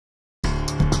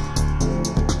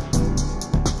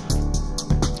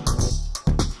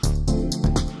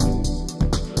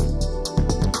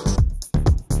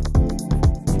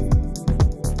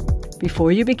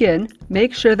Before you begin,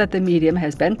 make sure that the medium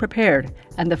has been prepared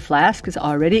and the flask is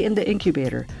already in the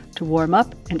incubator to warm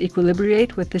up and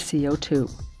equilibrate with the CO2.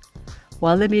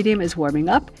 While the medium is warming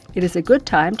up, it is a good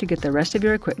time to get the rest of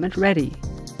your equipment ready.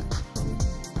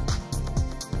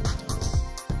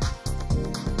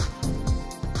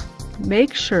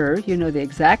 Make sure you know the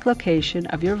exact location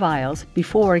of your vials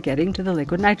before getting to the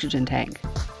liquid nitrogen tank.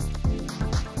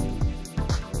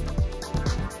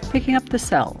 Picking up the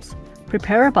cells.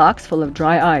 Prepare a box full of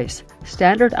dry ice.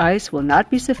 Standard ice will not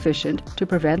be sufficient to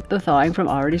prevent the thawing from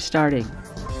already starting.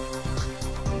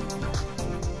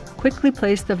 Quickly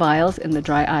place the vials in the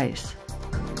dry ice.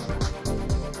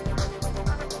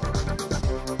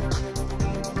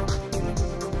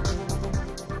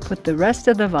 Put the rest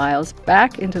of the vials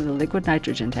back into the liquid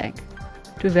nitrogen tank.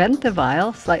 To vent the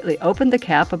vial, slightly open the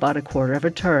cap about a quarter of a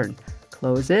turn,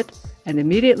 close it, and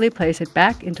immediately place it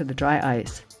back into the dry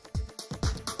ice.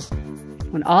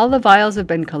 When all the vials have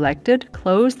been collected,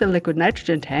 close the liquid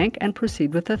nitrogen tank and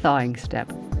proceed with the thawing step.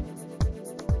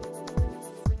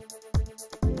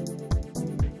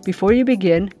 Before you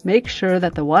begin, make sure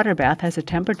that the water bath has a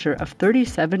temperature of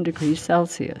 37 degrees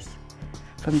Celsius.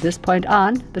 From this point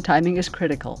on, the timing is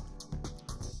critical.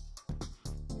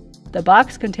 The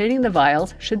box containing the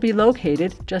vials should be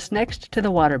located just next to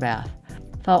the water bath.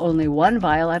 Thaw only one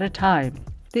vial at a time.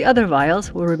 The other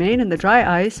vials will remain in the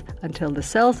dry ice until the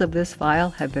cells of this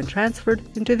vial have been transferred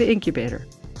into the incubator.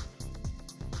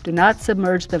 Do not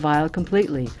submerge the vial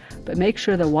completely, but make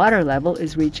sure the water level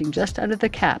is reaching just under the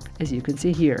cap, as you can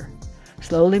see here.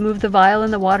 Slowly move the vial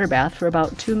in the water bath for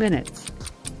about 2 minutes.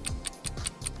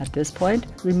 At this point,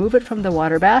 remove it from the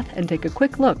water bath and take a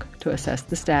quick look to assess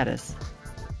the status.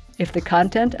 If the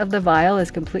content of the vial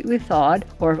is completely thawed,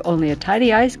 or if only a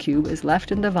tiny ice cube is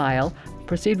left in the vial,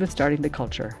 proceed with starting the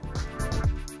culture.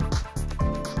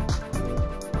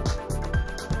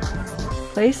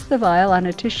 Place the vial on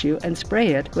a tissue and spray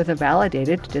it with a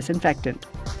validated disinfectant.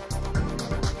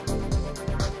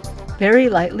 Very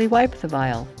lightly wipe the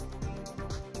vial.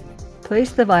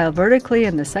 Place the vial vertically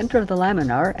in the center of the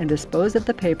laminar and dispose of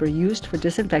the paper used for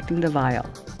disinfecting the vial.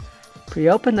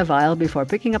 Pre-open the vial before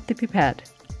picking up the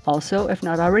pipette. Also, if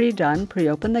not already done,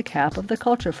 pre-open the cap of the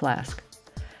culture flask.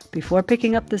 Before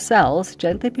picking up the cells,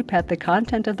 gently pipette the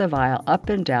content of the vial up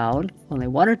and down, only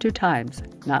 1 or 2 times,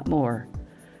 not more.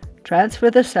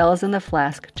 Transfer the cells in the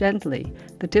flask gently,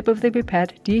 the tip of the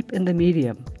pipette deep in the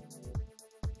medium.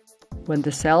 When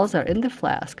the cells are in the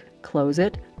flask, close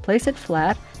it, place it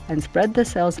flat, and spread the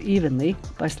cells evenly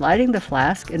by sliding the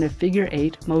flask in a figure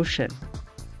 8 motion.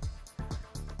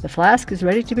 The flask is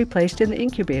ready to be placed in the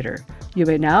incubator. You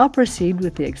may now proceed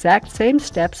with the exact same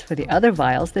steps for the other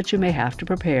vials that you may have to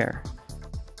prepare.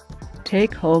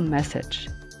 Take-home message.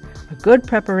 A good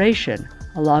preparation,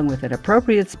 along with an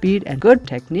appropriate speed and good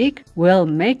technique, will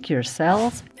make your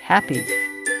cells happy.